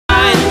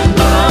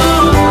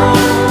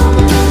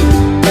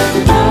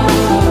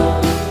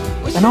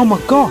Oh my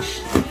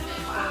gosh!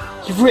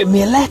 You've written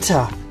me a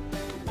letter!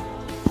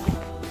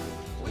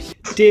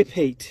 Dear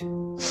Pete,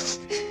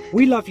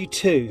 we love you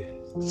too,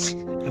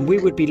 and we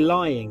would be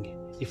lying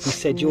if we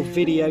said your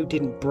video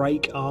didn't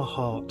break our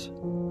heart.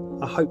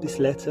 I hope this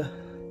letter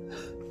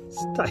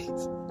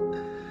stays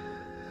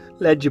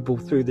legible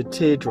through the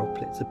tear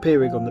droplets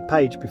appearing on the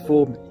page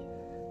before me.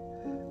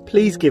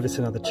 Please give us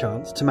another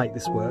chance to make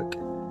this work.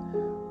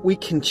 We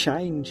can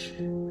change.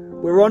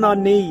 We're on our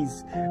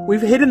knees.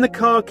 We've hidden the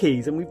car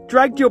keys and we've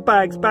dragged your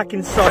bags back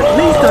inside.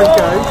 Please don't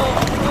go.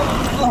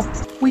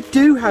 Oh, we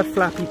do have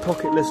flappy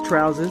pocketless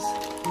trousers.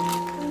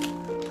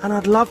 And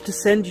I'd love to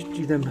send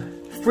you them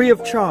free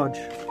of charge.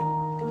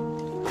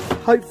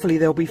 Hopefully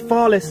they'll be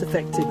far less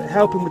effective at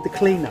helping with the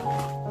cleanup.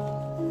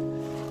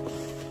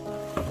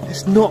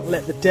 Let's not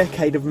let the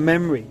decade of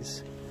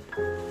memories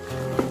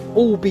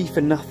all be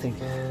for nothing.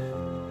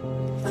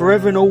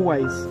 Forever and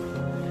always,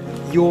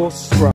 your Scrub.